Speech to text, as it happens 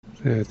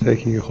So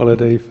taking a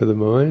holiday for the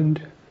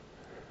mind.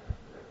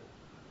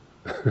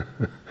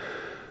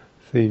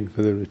 Theme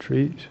for the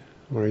retreat,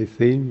 or a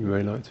theme you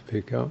may like to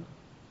pick up.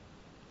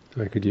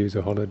 I could use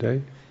a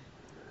holiday.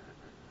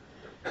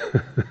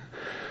 So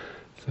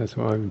that's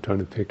what I'm trying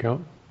to pick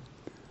up.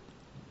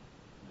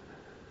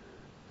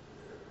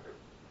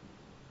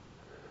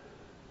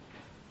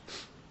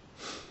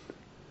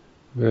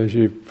 As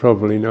you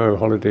probably know,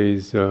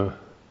 holidays,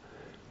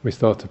 we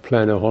start to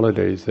plan our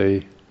holidays,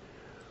 they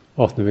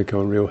often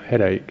become a real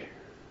headache.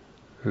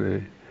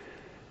 And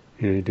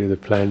you do the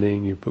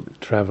planning, you book the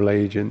travel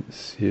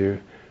agents, you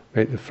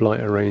make the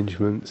flight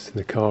arrangements,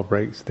 the car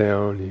breaks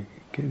down,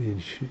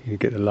 you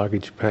get the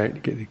luggage packed,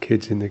 you get the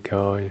kids in the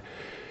car,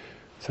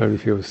 somebody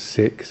feels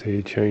sick, so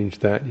you change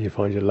that, and you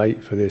find you're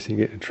late for this, and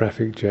you get in a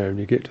traffic jam,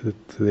 you get to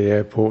the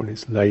airport and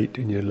it's late,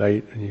 and you're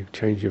late, and you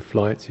change your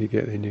flights,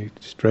 then you're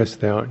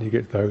stressed out, and you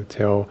get to the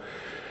hotel,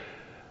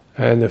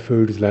 and the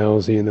food is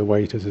lousy, and the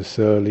waiters are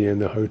surly, and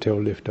the hotel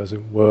lift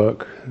doesn't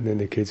work, and then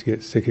the kids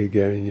get sick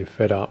again, and you're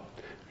fed up,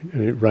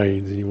 and it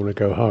rains, and you want to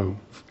go home.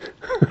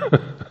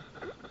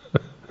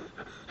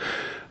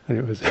 And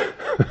it was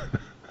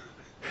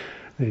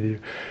and you're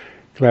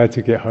glad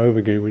to get home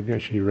again when you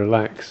actually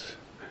relax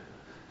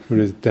from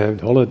this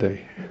damned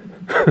holiday.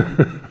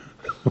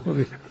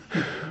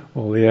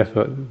 all the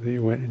effort that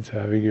you went into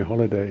having your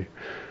holiday.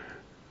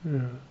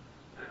 Yeah.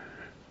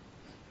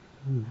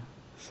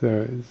 So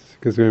it's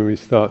because when we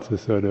start to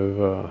sort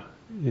of,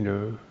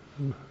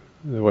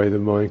 the way the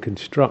mind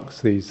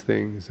constructs these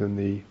things and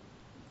the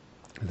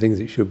things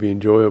that should be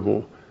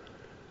enjoyable,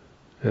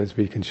 as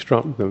we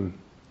construct them,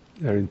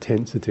 our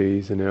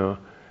intensities and our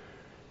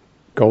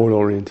goal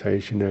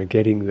orientation, our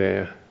getting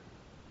there,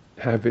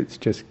 habits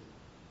just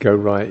go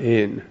right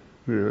in,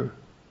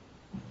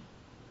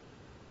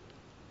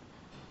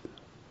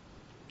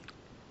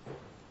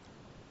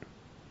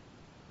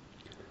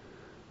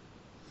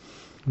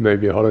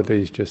 Maybe a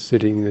holiday is just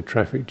sitting in the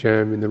traffic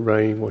jam in the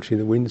rain, watching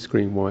the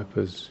windscreen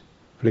wipers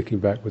flicking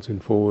backwards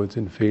and forwards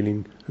and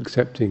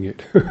accepting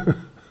it,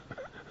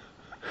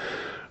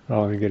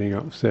 rather than getting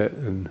upset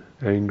and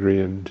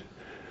angry and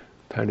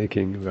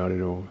panicking about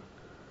it all.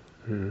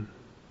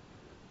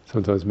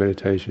 Sometimes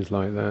meditation is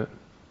like that.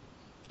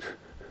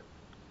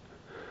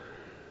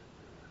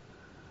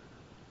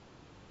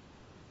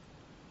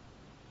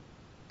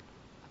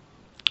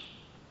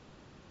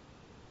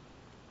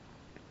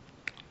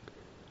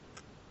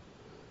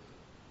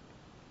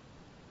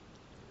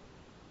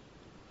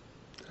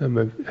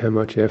 How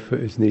much effort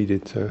is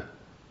needed to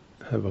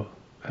have a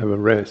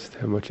rest?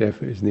 How much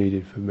effort is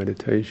needed for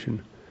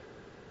meditation?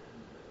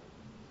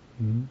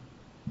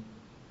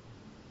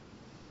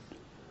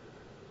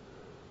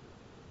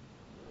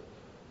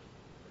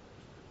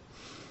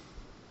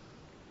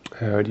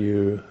 How do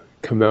you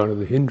come out of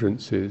the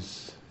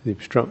hindrances, the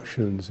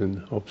obstructions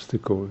and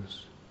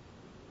obstacles?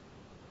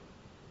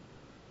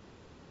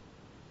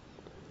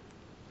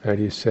 How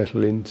do you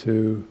settle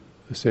into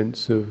a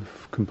sense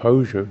of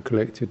composure and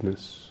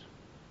collectedness?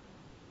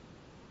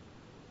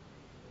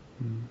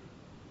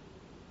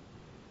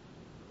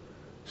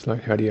 It's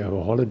like, how do you have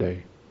a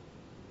holiday?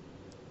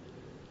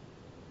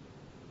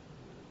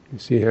 You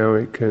see how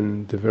it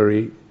can, the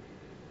very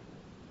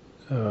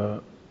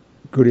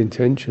good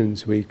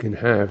intentions we can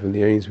have and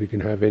the aims we can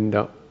have end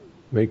up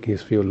making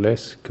us feel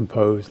less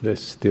composed, less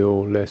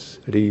still, less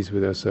at ease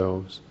with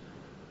ourselves,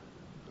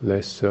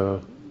 less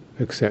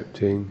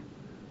accepting,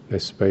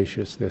 less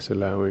spacious, less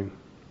allowing.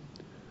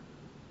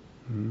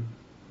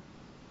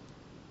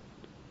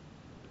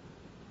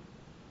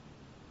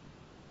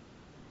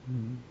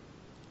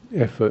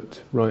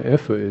 Effort, right?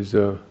 Effort is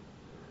a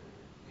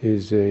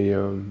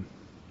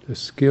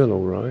skill,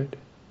 all right.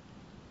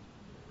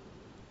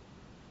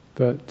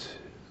 But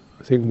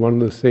I think one of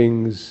the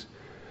things,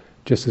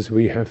 just as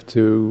we have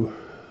to,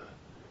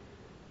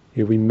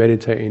 we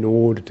meditate in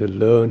order to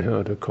learn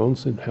how to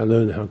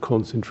learn how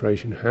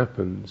concentration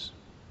happens,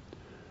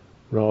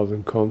 rather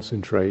than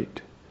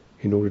concentrate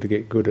in order to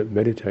get good at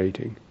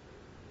meditating.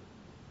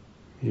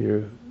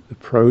 The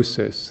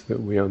process that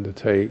we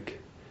undertake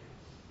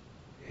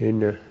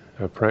in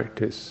our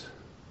practice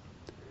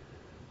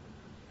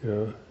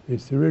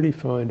is to really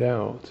find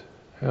out,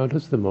 how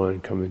does the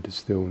mind come into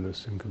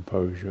stillness and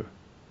composure?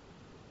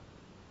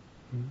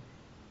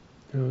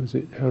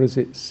 How does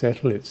it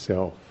settle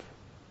itself?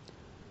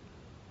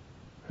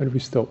 How do we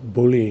stop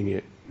bullying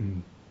it?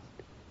 And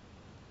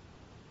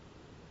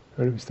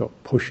how do we stop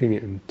pushing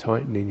it and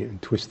tightening it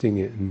and twisting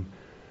it and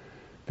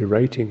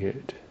berating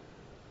it?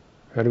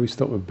 How do we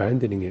stop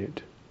abandoning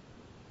it?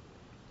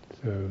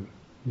 So,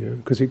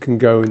 because it can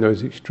go in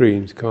those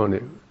extremes, can't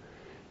it?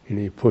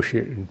 You push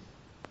it and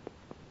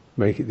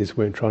make it this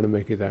way and try to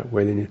make it that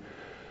way, then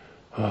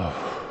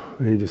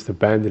you just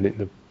abandon it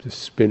and just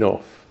spin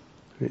off.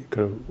 It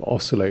kind of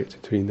oscillates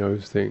between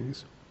those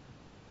things.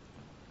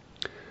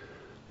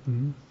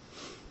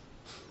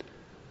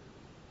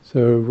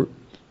 So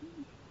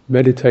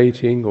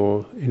meditating,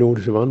 or in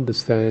order to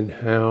understand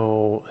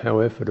how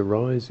effort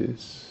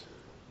arises,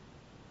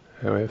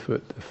 how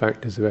the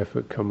factors of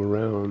effort come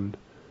around,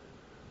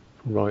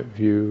 right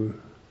view.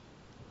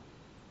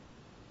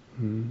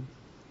 And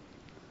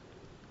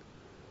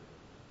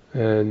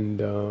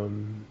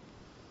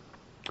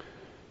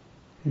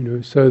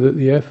so that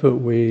the effort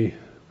we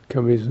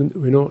come is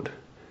we're not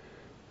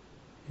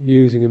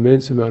using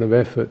immense amount of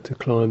effort to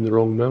climb the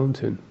wrong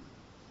mountain,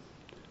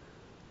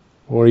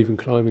 or even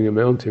climbing a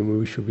mountain where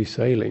we should be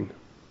sailing.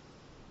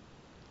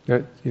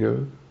 That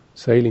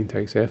sailing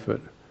takes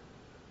effort,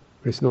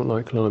 but it's not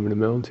like climbing a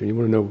mountain. You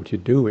want to know what you're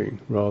doing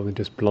rather than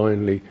just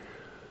blindly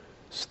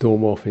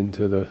storm off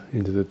into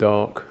the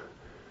dark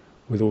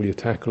with all your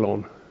tackle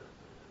on,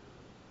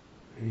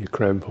 your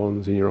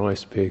crampons and your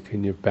ice pick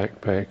and your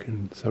backpack,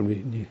 and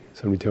somebody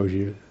tells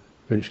you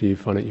eventually you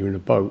find out you're in a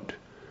boat.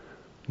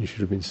 You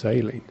should have been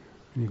sailing.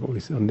 And you've got all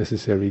this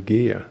unnecessary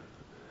gear.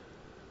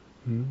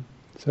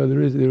 So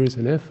there is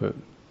an effort.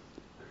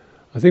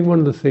 I think one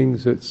of the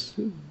things that's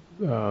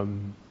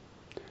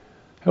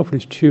helpful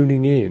is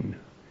tuning in.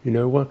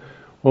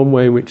 One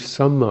way in which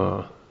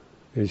samma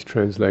is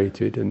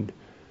translated, and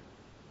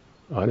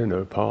I don't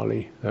know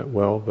Pali that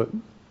well, but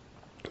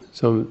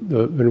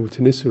the Venerable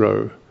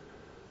Thanissaro,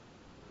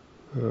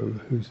 who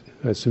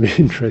has some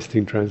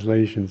interesting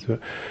translations, but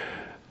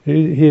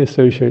he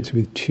associates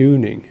with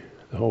tuning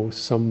the whole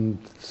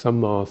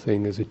samma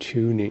thing as a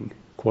tuning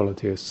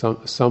quality. A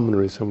samana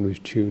is someone who's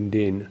tuned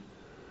in,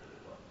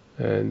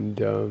 and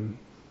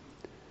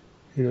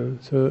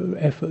so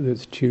effort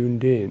that's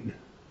tuned in,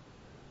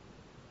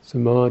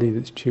 samadhi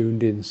that's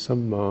tuned in,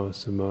 samma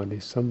samadhi,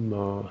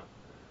 samma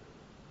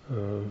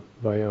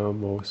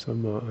vayamo,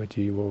 samma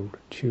ajivo,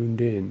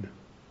 tuned in.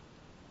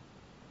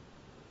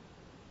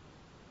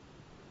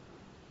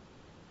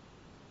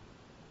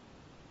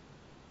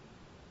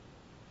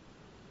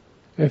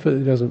 Effort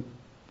that doesn't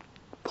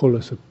pull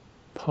us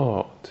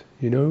apart,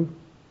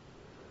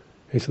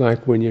 It's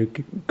like when your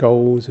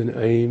goals and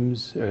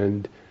aims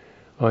and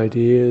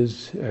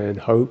ideas and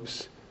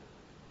hopes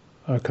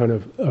are kind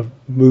of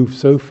moved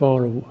so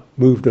far,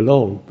 moved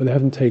along, but they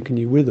haven't taken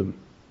you with them.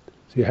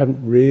 So you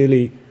haven't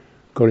really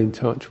got in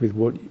touch with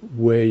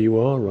where you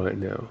are right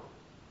now,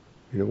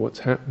 what's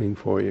happening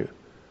for you.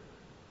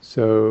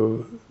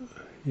 So,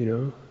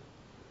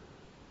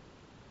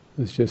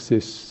 there's just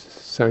this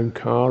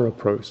sankhara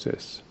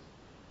process,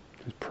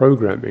 this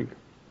programming.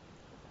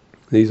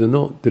 These are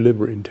not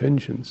deliberate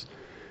intentions.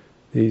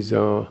 These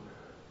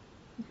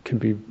can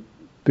be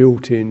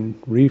built-in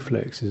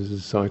reflexes and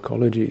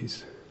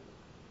psychologies.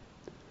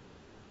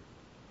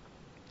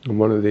 And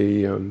one of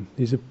the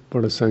these are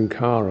part of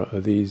sankhara,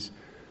 are these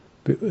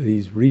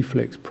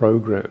reflex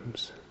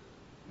programs,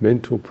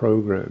 mental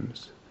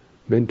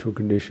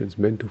conditions,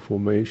 mental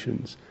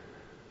formations,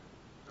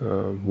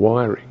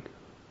 wiring.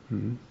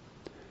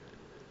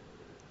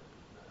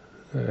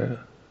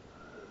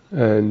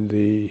 And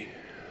the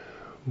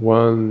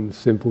one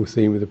simple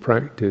theme of the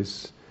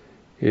practice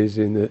is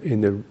in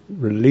the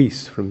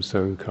release from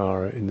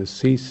sankhara, in the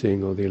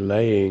ceasing or the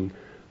allaying,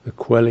 the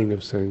quelling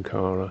of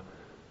sankhara,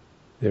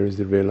 there is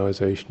the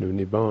realization of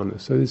nibbana.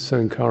 So this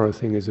sankhara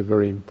thing is a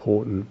very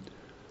important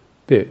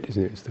bit,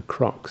 isn't it? It's the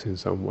crux in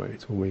some way.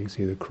 It's when we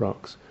see the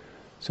crux.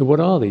 So what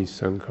are these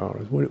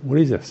sankharas? What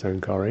is a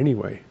sankhara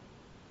anyway?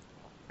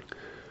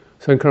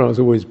 Sankhara is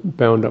always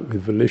bound up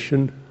with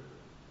volition,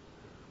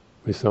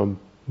 with some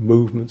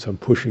movement, some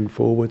pushing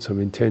forward, some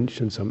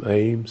intention, some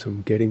aim,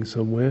 some getting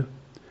somewhere.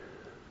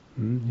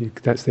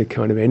 That's their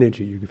kind of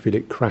energy. You can feel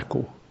it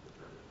crackle,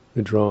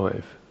 the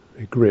drive.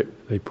 They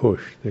grip, they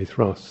push, they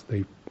thrust,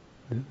 they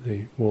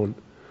want.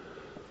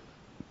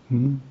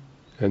 And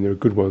there are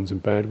good ones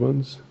and bad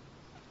ones.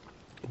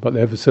 But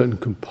they have a certain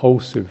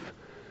compulsive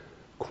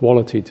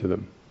quality to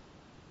them.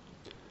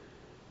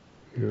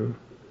 You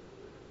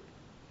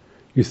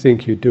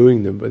think you're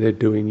doing them, but they're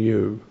doing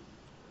you.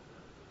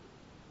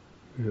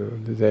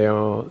 They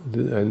are,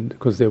 and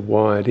because they're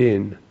wired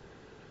in,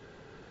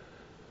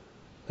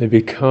 they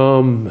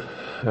become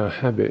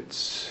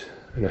habits,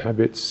 and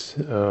habits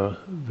are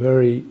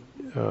very,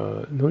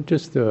 not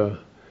just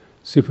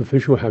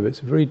superficial habits,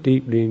 very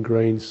deeply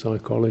ingrained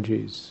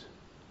psychologies.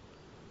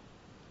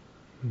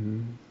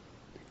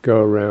 Go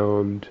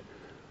around,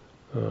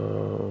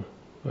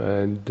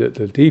 and at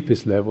the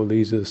deepest level,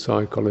 these are the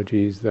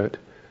psychologies that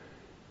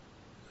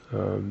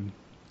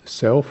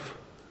self,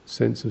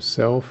 sense of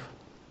self,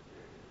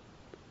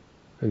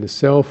 and the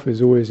self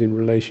is always in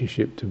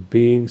relationship to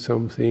being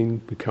something,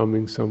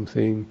 becoming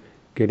something,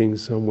 getting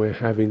somewhere,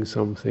 having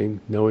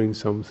something, knowing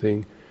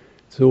something.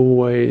 It's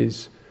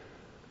always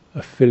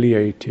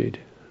affiliated,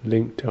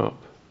 linked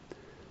up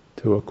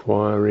to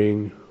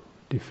acquiring,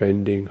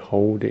 defending,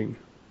 holding.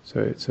 So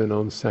it's an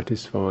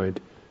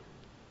unsatisfied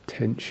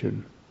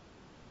tension.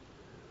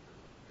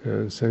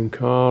 And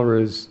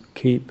sankharas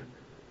keep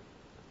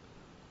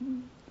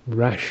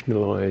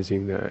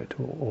rationalizing that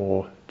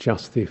or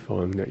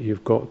justifying that.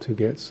 You've got to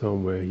get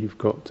somewhere, you've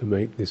got to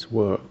make this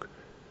work.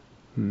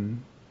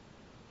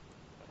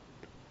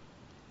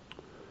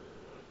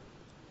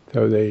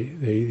 So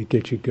they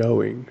get you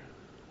going.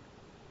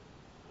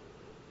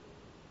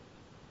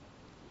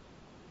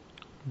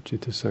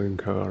 Citta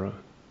sankhara.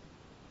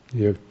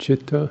 You have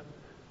citta,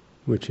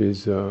 which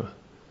is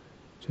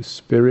just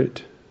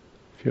spirit,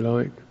 if you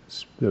like,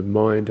 the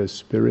mind as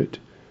spirit.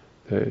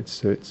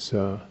 It's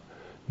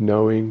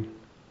knowing,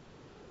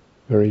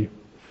 very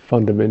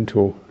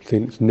fundamental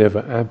things,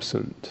 never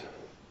absent.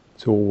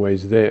 It's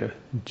always there,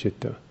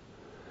 citta.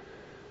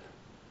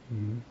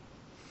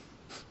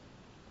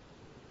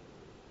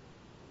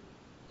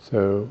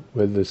 So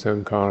whether the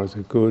sankharas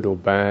are good or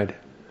bad,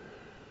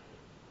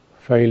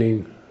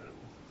 failing,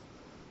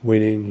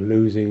 winning,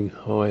 losing,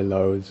 high,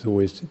 low, there's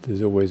always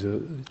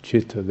a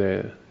citta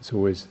there. There's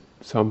always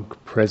some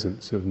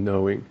presence of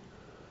knowing.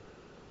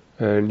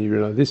 And you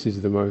realize this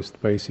is the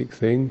most basic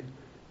thing.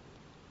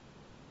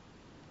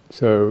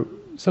 So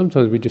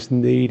sometimes we're just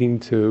needing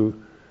to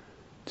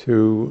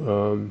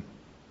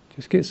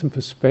just get some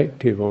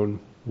perspective on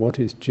what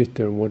is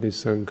citta and what is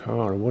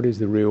sankhara, what is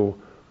the real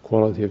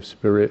quality of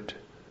spirit,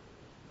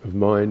 of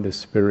mind as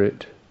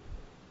spirit,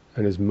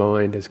 and as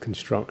mind as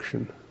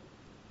construction.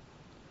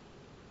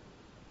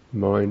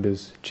 Mind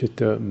as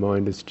citta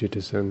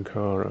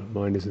sankhara,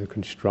 mind as the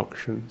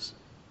constructions,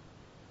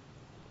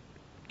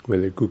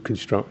 whether they're good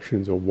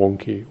constructions or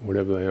wonky,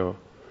 whatever they are.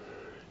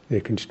 They're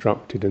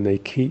constructed and they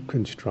keep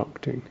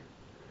constructing.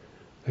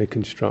 They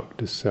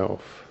construct a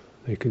self,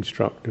 they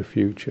construct a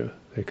future,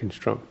 they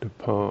construct a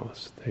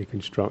past, they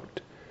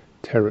construct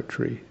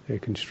territory, they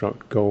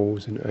construct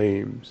goals and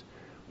aims,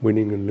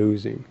 winning and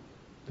losing.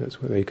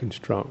 That's what they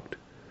construct.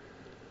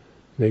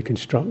 They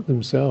construct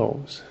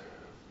themselves.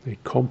 They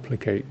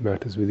complicate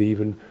matters with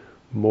even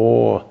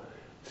more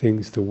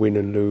things to win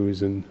and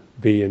lose and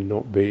be and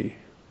not be.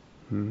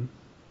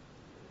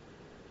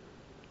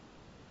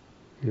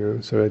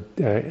 So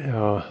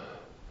our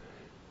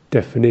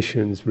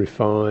definitions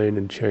refine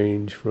and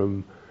change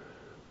from,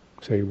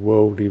 say,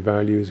 worldly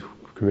values,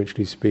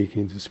 conventionally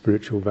speaking, to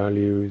spiritual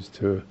values,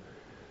 to,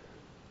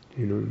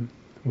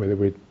 whether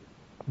we're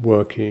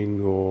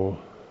working or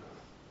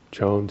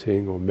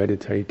chanting or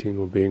meditating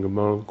or being a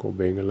monk or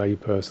being a lay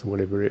person,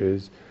 whatever it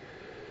is.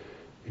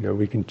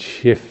 We can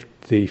shift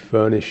the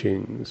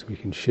furnishings, we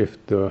can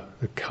shift the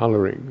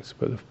colourings,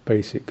 but the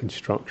basic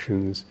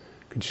constructing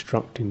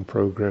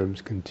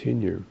programs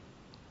continue,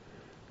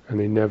 and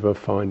they never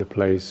find a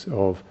place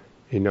of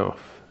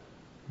enough.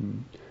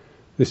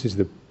 This is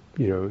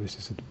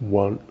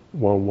one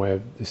way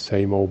of the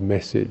same old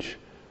message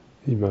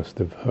you must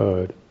have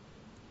heard.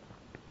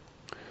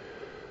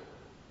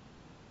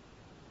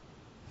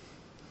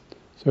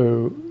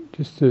 So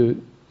just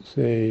to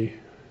say,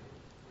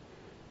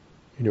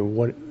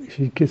 what if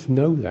you just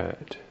know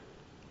that?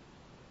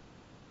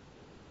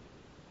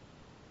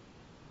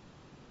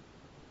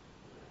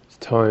 It's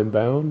time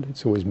bound,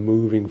 it's always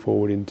moving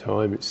forward in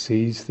time, it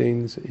sees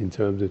things in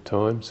terms of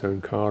time,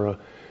 sankhara,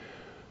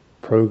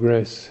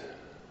 progress,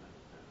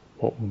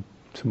 what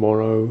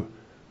tomorrow,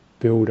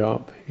 build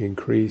up,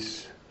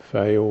 increase,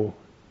 fail,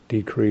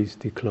 decrease,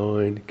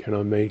 decline, can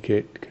I make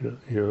it,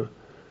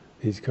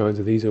 these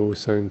are all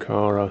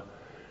sankhara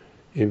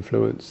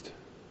influenced,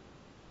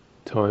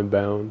 time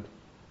bound.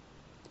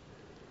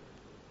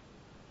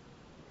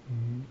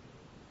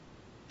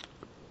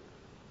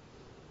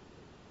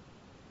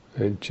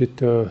 And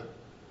citta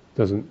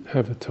doesn't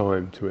have a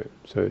time to it,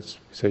 so it's,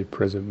 say,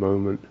 present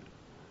moment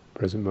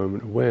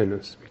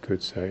awareness, we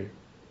could say.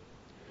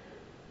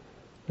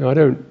 Now, I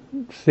don't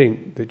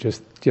think that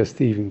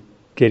just even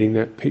getting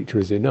that picture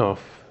is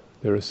enough.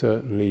 There are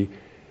certainly,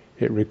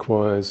 it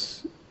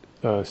requires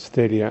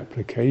steady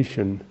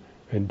application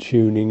and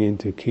tuning in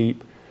to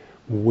keep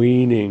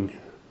weaning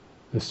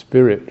the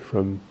spirit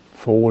from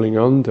falling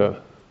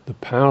under the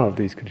power of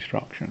these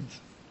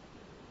constructions.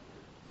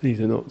 This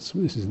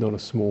is not a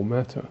small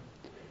matter.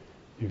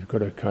 You've got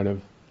to kind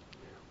of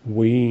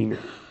wean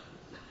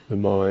the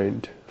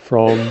mind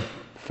from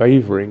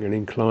favouring and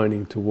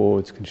inclining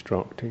towards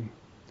constructing.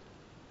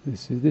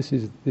 This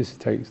is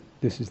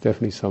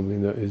definitely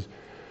something that is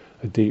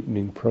a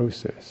deepening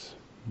process.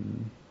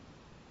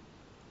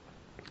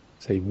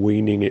 Say,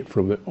 weaning it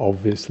from the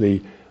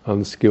obviously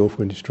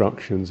unskillful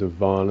instructions of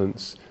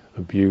violence,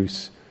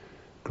 abuse,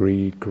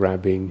 greed,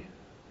 grabbing,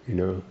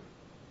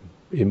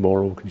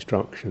 immoral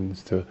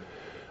constructions,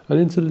 and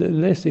into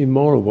less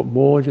immoral but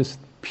more just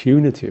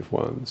punitive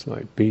ones,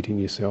 like beating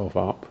yourself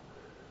up,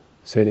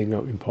 setting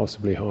up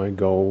impossibly high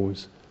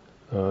goals,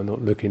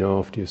 not looking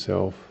after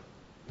yourself,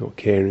 not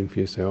caring for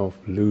yourself,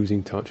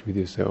 losing touch with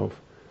yourself.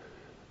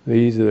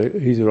 These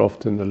are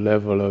often the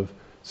level of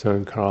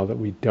sankhara that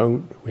we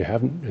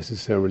haven't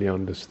necessarily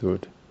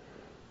understood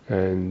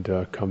and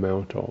come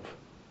out of.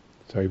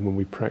 So even when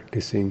we're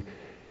practicing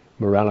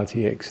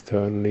morality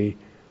externally,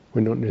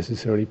 we're not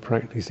necessarily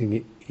practicing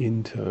it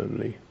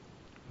internally,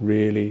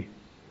 really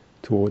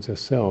towards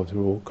ourselves.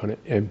 We're all kind of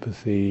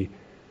empathy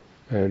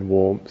and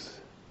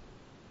warmth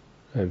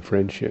and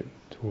friendship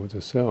towards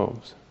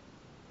ourselves.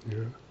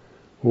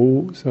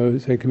 So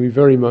it can be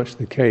very much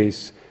the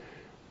case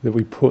that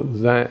we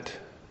put that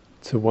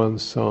to one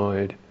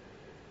side.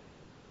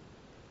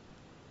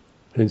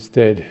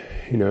 Instead,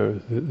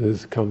 there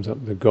comes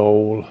up the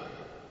goal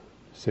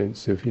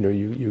sense of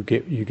you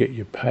get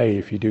your pay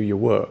if you do your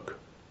work.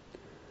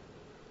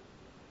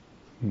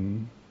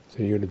 So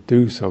you're going to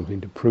do something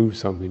to prove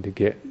something to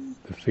get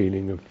the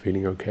feeling of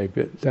feeling okay,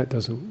 but that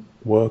doesn't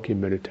work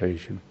in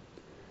meditation.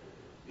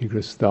 You've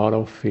got to start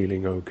off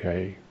feeling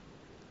okay.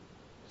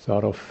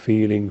 Start off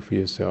feeling for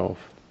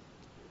yourself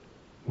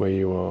where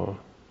you are,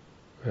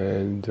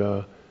 and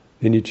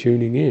then you're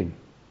tuning in.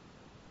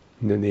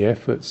 And then the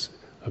efforts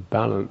are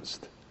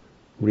balanced,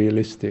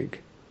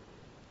 realistic,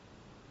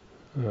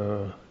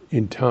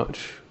 in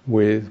touch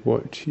with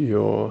what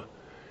your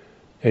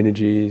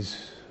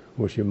energies,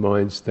 what your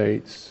mind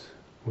states,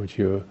 what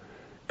your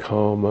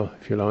karma,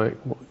 if you like,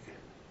 what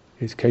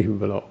is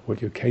capable of,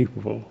 what you're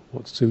capable,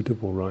 what's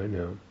suitable right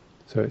now.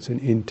 So it's an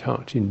in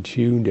touch, in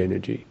tuned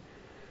energy.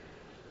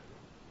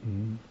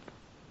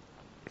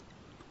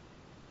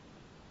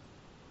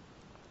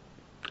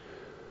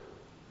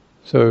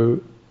 So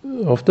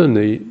often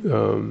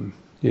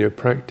the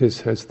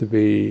practice has to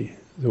be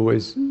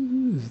always.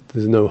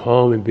 There's no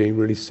harm in being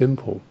really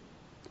simple.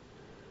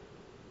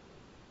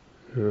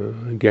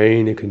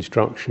 Again, a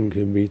construction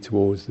can be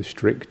towards the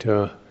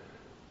stricter,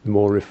 the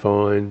more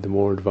refined, the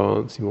more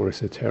advanced, the more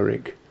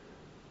esoteric,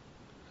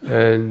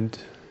 and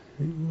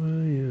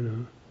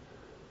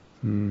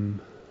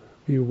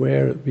be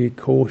aware, be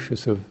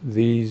cautious of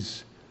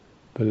these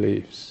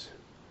beliefs.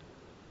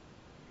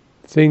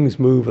 Things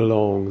move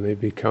along; they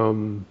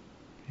become,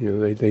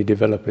 they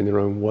develop in their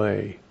own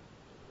way.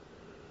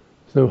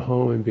 There's no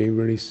harm in being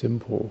really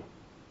simple,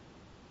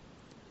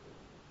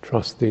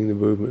 trusting the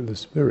movement of the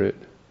Spirit,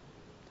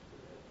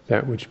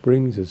 that which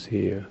brings us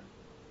here,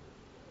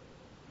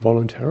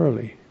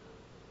 voluntarily.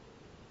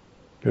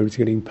 Nobody's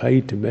getting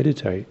paid to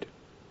meditate.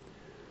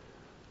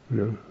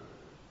 A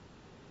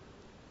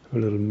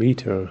little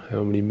meter,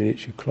 how many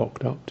minutes you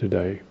clocked up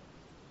today.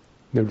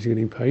 Nobody's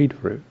getting paid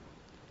for it.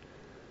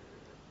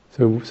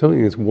 So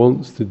something that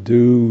wants to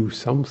do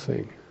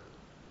something,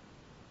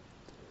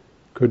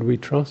 could we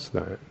trust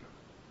that?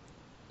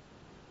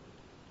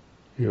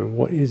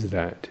 What is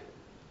that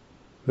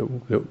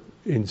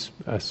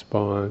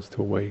aspires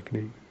to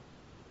awakening?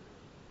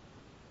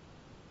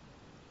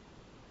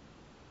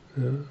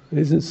 It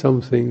isn't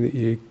something that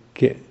you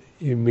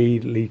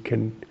immediately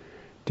can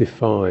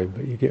define,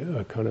 but you get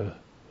a kind of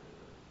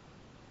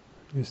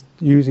just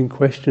using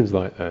questions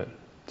like that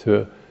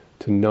to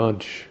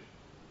nudge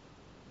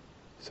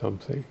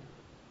something,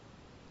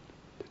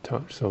 to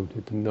touch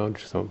something, to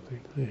nudge something.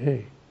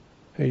 Say,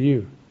 hey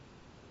you,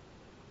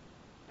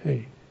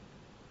 hey,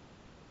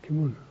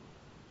 come on,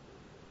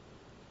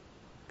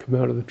 come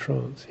out of the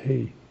trance.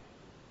 Hey,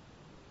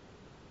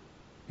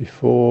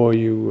 before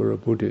you were a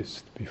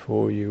Buddhist,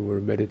 before you were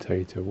a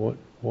meditator,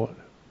 what?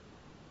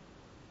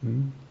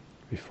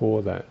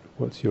 Before that,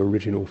 what's your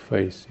original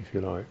face, if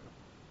you like?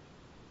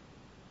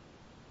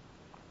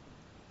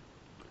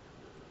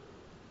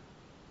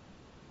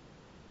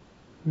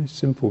 A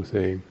simple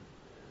thing.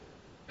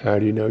 How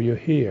do you know you're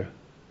here?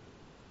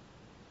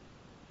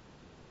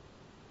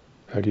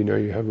 How do you know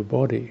you have a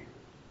body?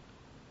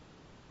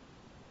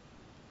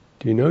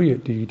 Do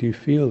you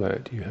feel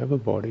that? Do you have a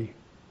body?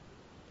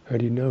 How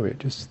do you know it?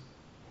 Just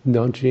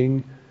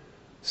nudging,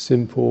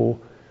 simple,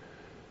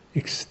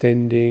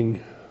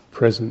 extending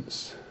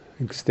presence,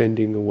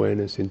 extending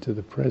awareness into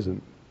the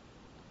present.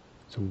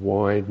 It's a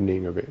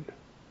widening of it.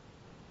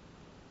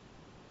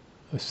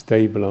 A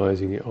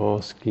stabilizing it,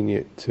 asking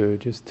it to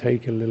just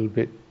take a little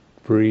bit,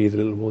 breathe a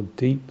little more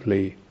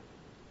deeply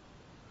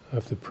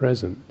of the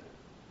present,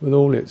 with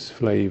all its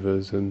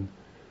flavors and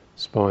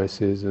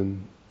spices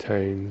and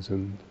tangs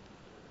and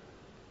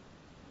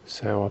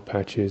sour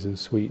patches and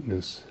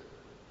sweetness.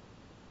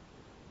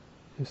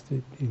 Just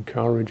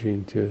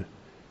encouraging to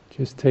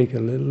just take a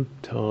little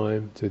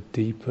time to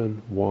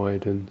deepen,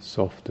 widen,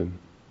 soften.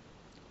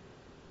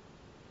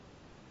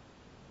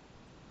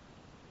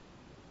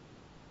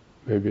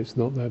 Maybe it's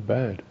not that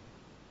bad.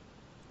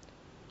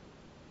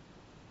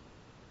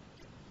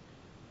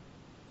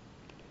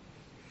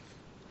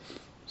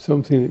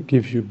 Something that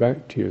gives you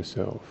back to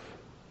yourself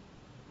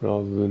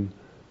rather than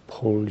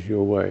pulls you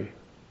away.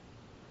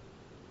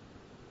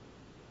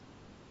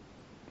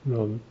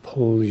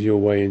 Pulls you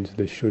away into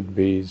the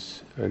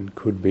should-bes and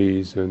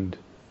could-bes and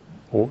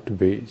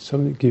ought-to-bes.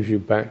 Something that gives you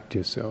back to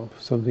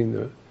yourself. Something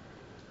that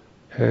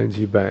hands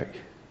you back.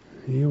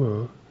 Here you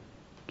are.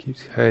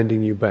 Keeps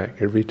handing you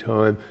back every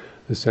time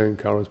the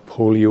sankharas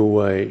pull you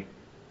away.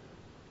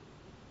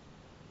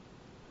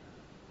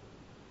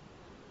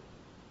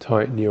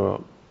 Tighten you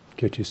up.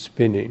 Get you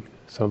spinning.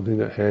 Something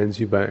that hands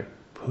you back.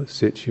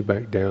 Sits you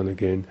back down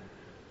again.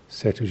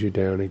 Settles you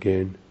down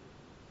again.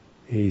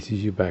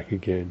 Eases you back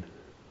again.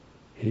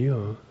 Here you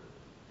are,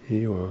 here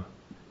you are.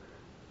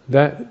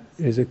 That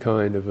is a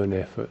kind of an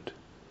effort,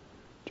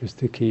 just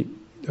to keep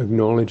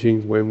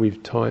acknowledging when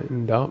we've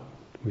tightened up,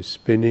 we're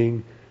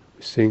spinning,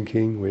 we're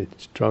sinking, we're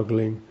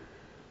struggling.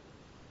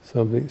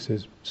 Something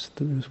says,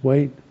 just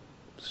wait,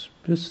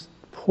 just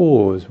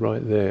pause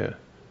right there.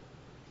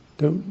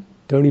 Don't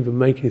even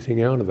make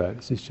anything out of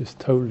that, it's just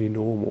totally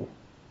normal.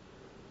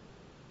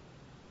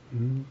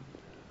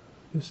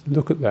 Just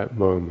look at that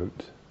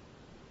moment.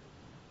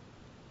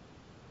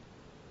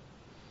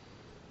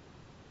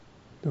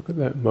 Look at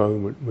that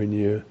moment when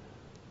you're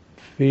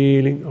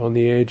feeling on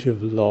the edge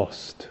of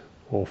lost,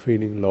 or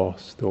feeling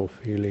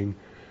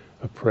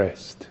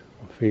oppressed,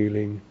 or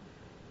feeling,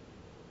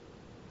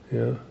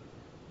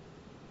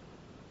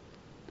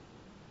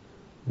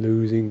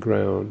 losing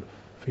ground,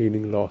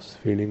 feeling lost,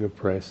 feeling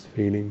oppressed,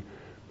 feeling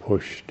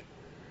pushed,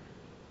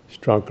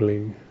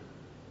 struggling.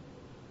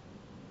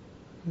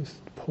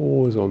 Just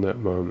pause on that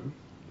moment.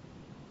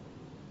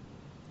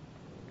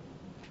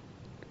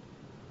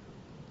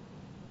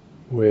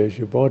 Where's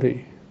your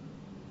body?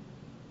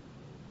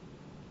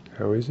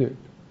 How is it?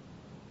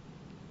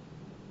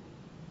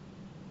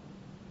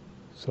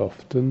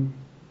 Soften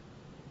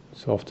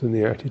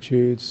the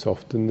attitude,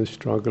 soften the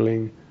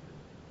struggling,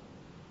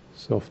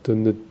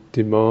 soften the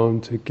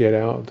demand to get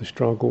out of the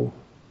struggle,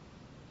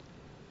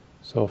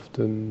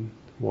 soften,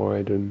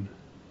 widen,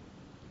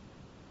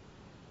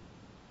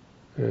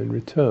 and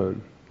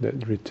return.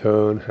 Let the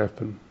return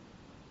happen.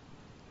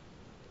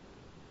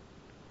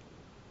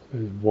 So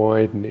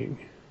widening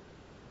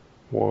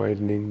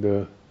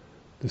the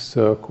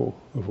circle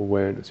of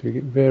awareness. We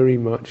get very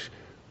much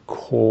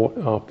caught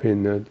up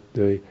in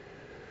the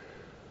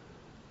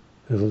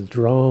little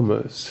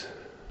dramas,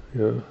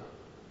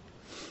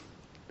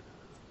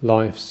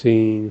 life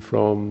seen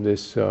from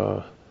this.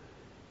 The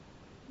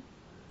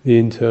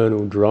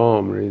internal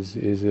drama is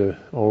an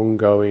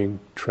ongoing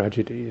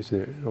tragedy,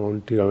 isn't it? An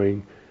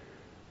ongoing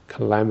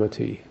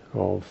calamity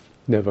of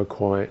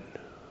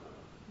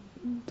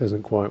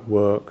doesn't quite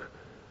work.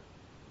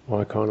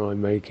 Why can't I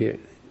make it?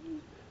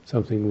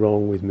 Something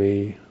wrong with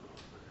me.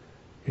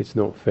 It's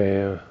not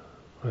fair.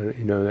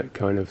 That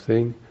kind of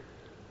thing.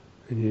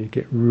 And you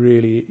get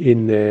really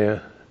in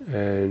there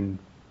and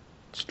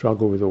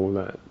struggle with all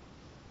that.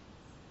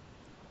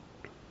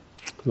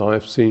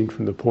 Life seen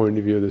from the point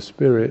of view of the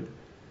spirit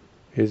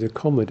is a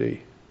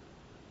comedy.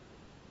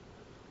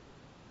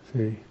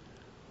 See,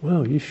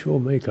 well, you sure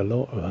make a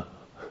lot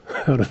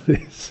out of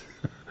this.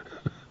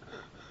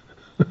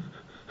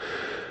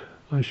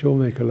 I sure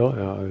make a lot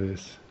out of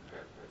this.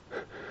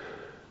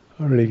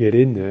 I really get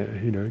in there,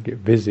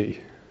 get busy.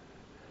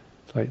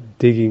 It's like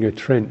digging a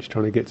trench,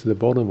 trying to get to the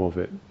bottom of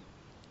it.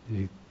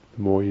 The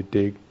more you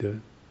dig,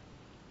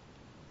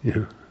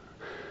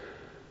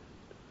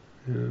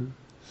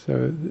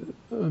 So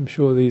I'm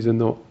sure these are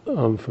not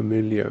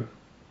unfamiliar.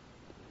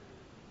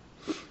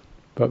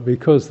 But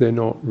because they're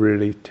not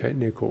really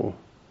technical,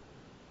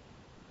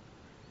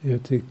 I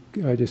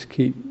just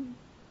keep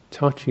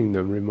touching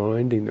them,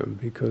 reminding them,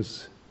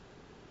 because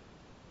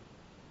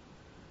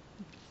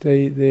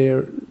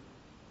they're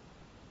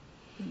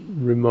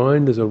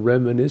reminders or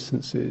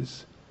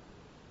reminiscences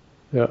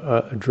that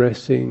are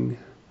addressing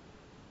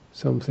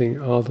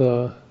something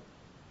other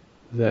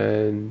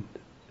than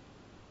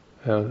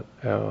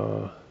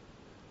our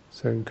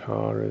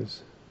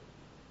sankharas,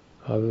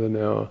 other than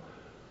our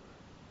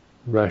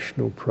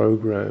rational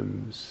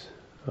programs,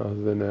 other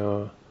than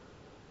our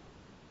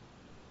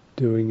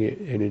doing it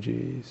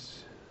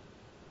energies.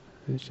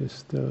 It's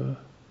just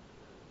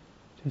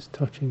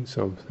touching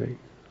something.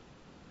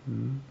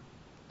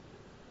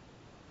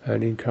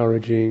 And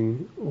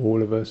encouraging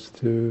all of us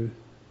to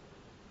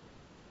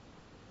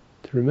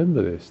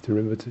remember this, to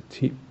remember to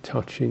keep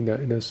touching that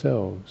in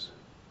ourselves.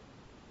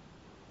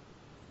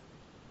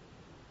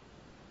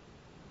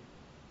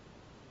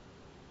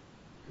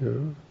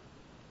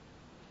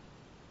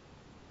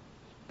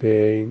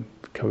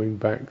 Coming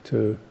back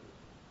to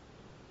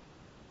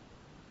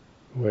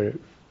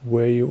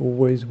where you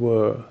always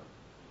were.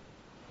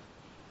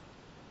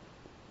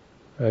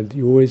 And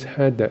you always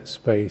had that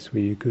space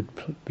where you could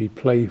be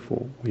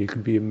playful, where you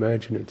could be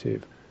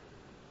imaginative,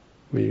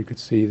 where you could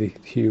see the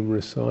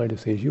humorous side of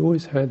things. You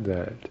always had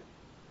that.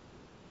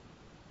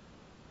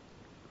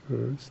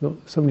 It's not,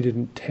 somebody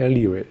didn't tell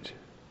you it.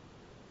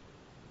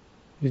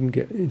 You didn't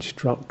get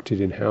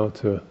instructed in how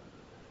to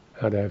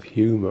have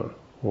humour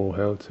or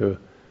how to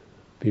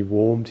be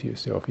warm to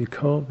yourself. You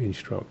can't be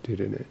instructed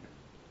in it.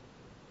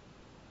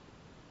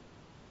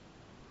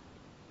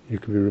 You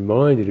can be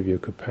reminded of your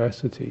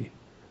capacity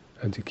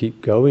and to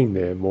keep going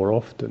there more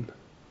often.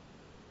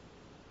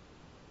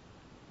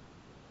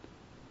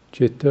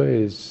 Citta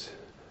is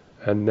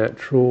the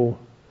natural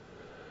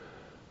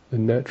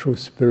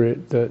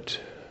spirit that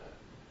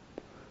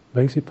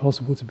makes it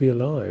possible to be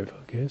alive,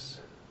 I guess.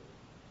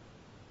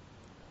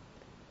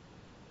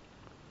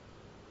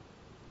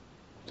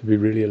 To be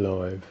really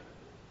alive.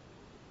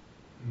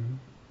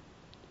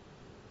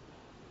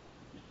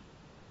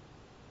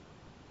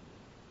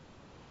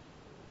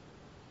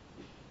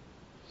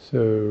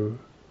 So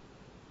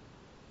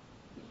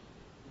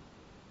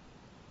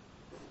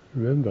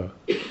remember,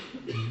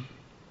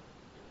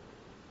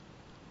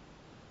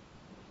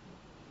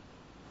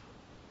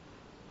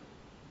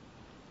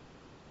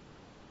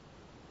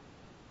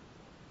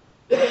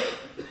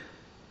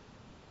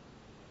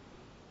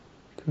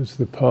 because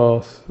the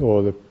path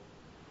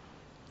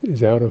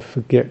is out of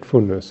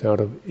forgetfulness, out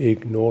of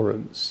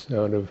ignorance,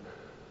 out of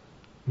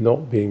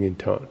not being in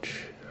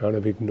touch, out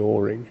of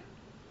ignoring.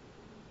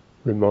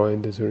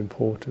 Reminders are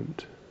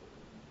important.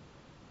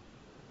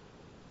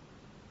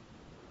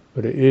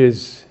 But it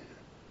is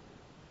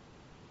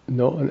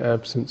not an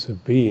absence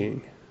of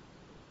being,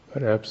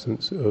 but an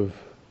absence of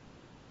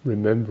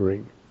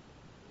remembering.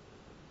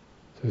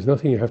 So there's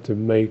nothing you have to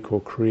make or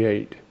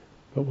create,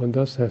 but one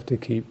does have to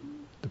keep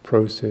the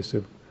process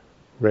of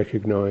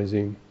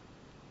recognizing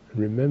and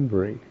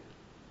remembering.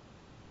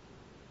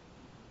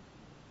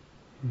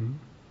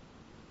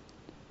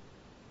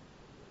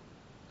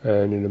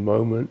 And in a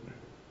moment,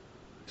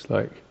 it's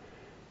like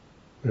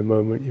in a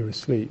moment you're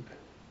asleep,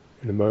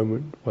 in a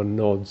moment one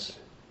nods,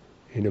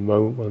 in a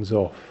moment one's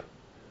off,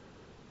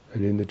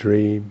 and in the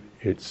dream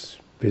it's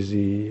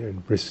busy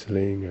and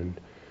bristling and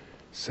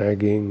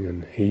sagging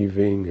and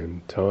heaving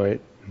and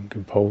tight and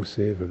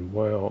compulsive and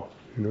wow,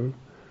 and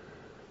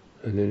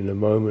then in a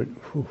moment,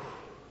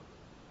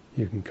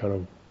 you can kind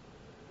of,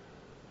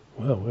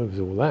 wow, where was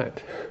all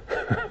that?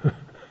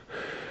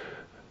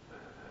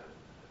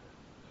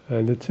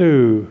 And the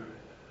two,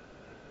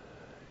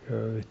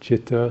 the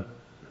citta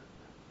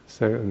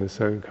and the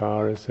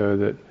sankhara, so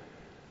that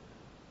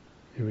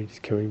we're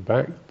just coming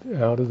back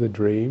out of the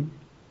dream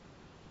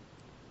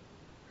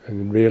and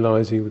then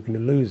realizing we're going to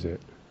lose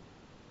it.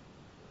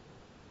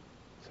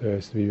 So it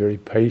has to be very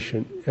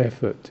patient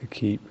effort to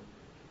keep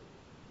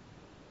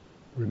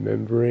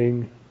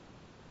remembering,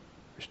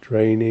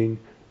 restraining,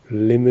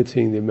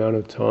 limiting the amount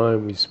of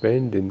time we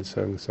spend in the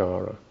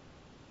samsara,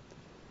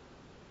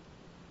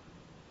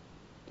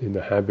 in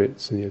the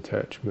habits and the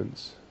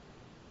attachments,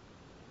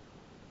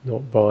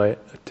 not by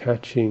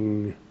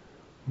attaching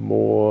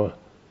more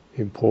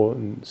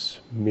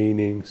importance,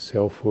 meaning,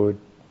 selfhood,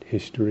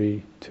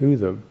 history to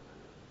them.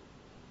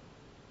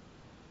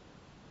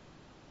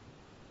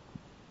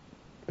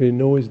 But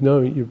in always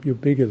knowing you're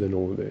bigger than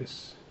all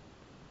this.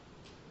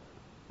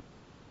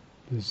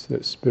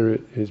 That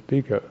spirit is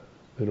bigger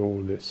than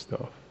all this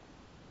stuff.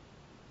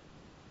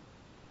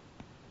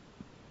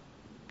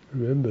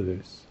 Remember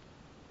this.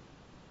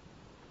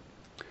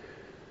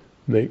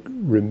 Make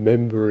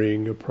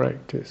remembering a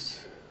practice,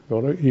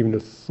 not even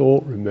a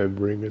thought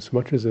remembering, as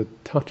much as a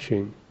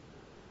touching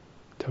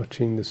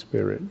the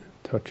spirit,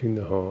 touching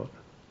the heart,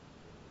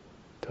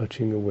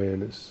 touching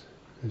awareness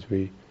as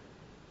we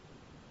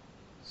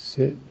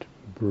sit,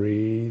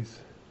 breathe,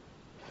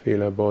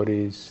 feel our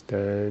bodies,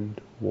 stand,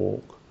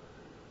 walk.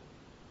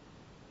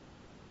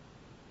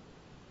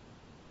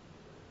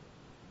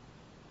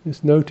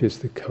 Just notice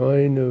the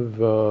kind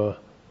of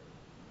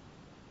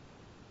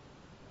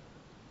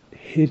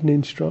hidden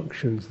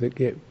instructions that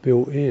get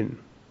built in.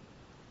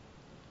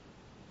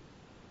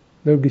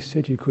 Nobody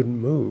said you couldn't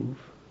move.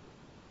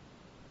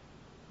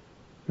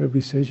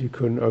 Nobody says you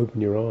couldn't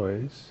open your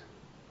eyes.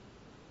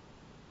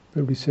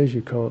 Nobody says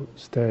you can't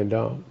stand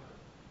up.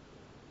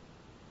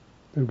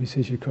 Nobody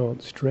says you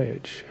can't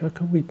stretch. How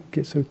come we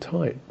get so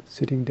tight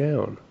sitting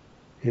down?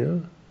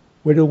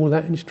 Where did all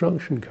that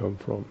instruction come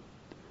from?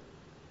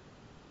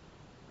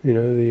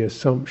 The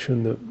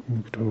assumption that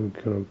you can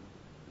kind of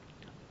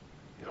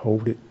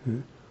hold it,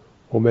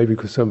 or maybe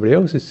because somebody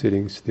else is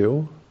sitting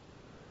still,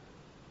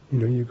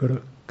 you've got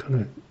to kind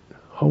of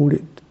hold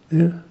it.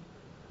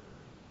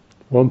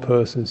 One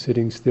person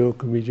sitting still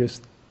can be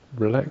just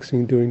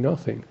relaxing, doing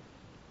nothing.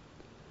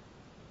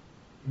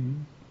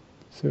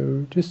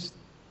 So just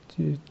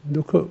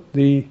look at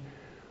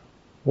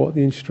what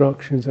the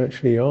instructions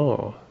actually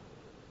are,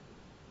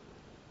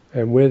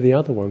 and where the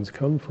other ones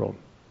come from.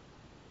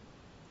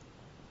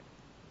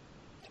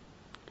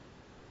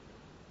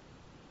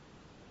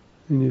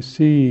 And you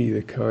see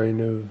the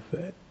kind of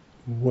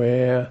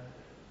where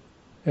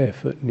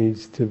effort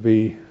needs to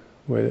be,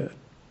 where it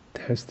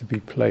has to be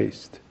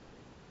placed,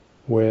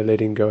 where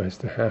letting go has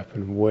to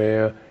happen,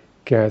 where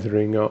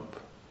gathering up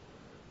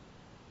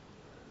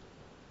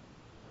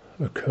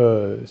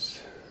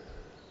occurs.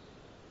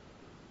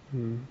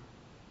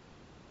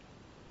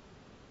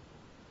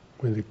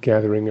 Where the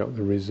gathering up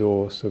the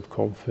resource of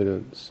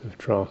confidence, of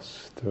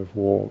trust, of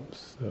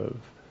warmth, of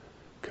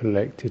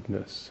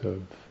collectedness,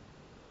 of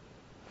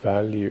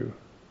value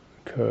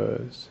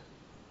occurs.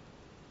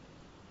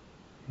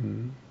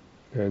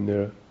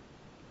 And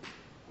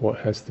what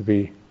has to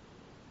be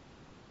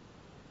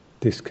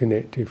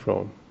disconnected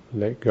from,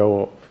 let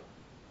go of.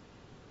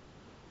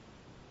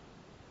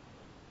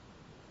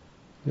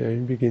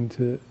 You begin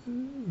to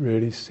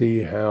really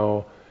see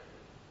how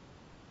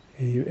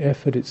the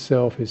effort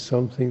itself is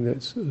something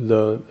that's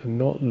learnt, and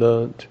not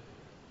learnt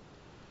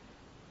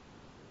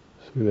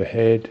through the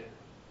head,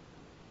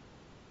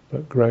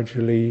 but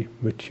gradually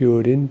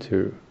matured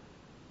into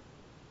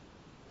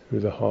through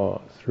the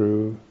heart,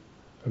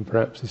 and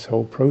perhaps this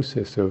whole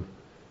process of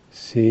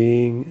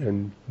seeing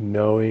and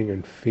knowing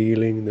and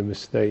feeling the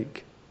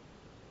mistake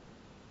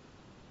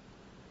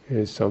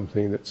is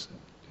something that's an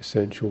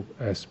essential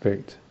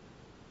aspect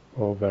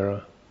of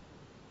our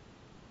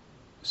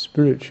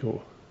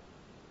spiritual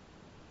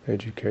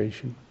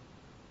education.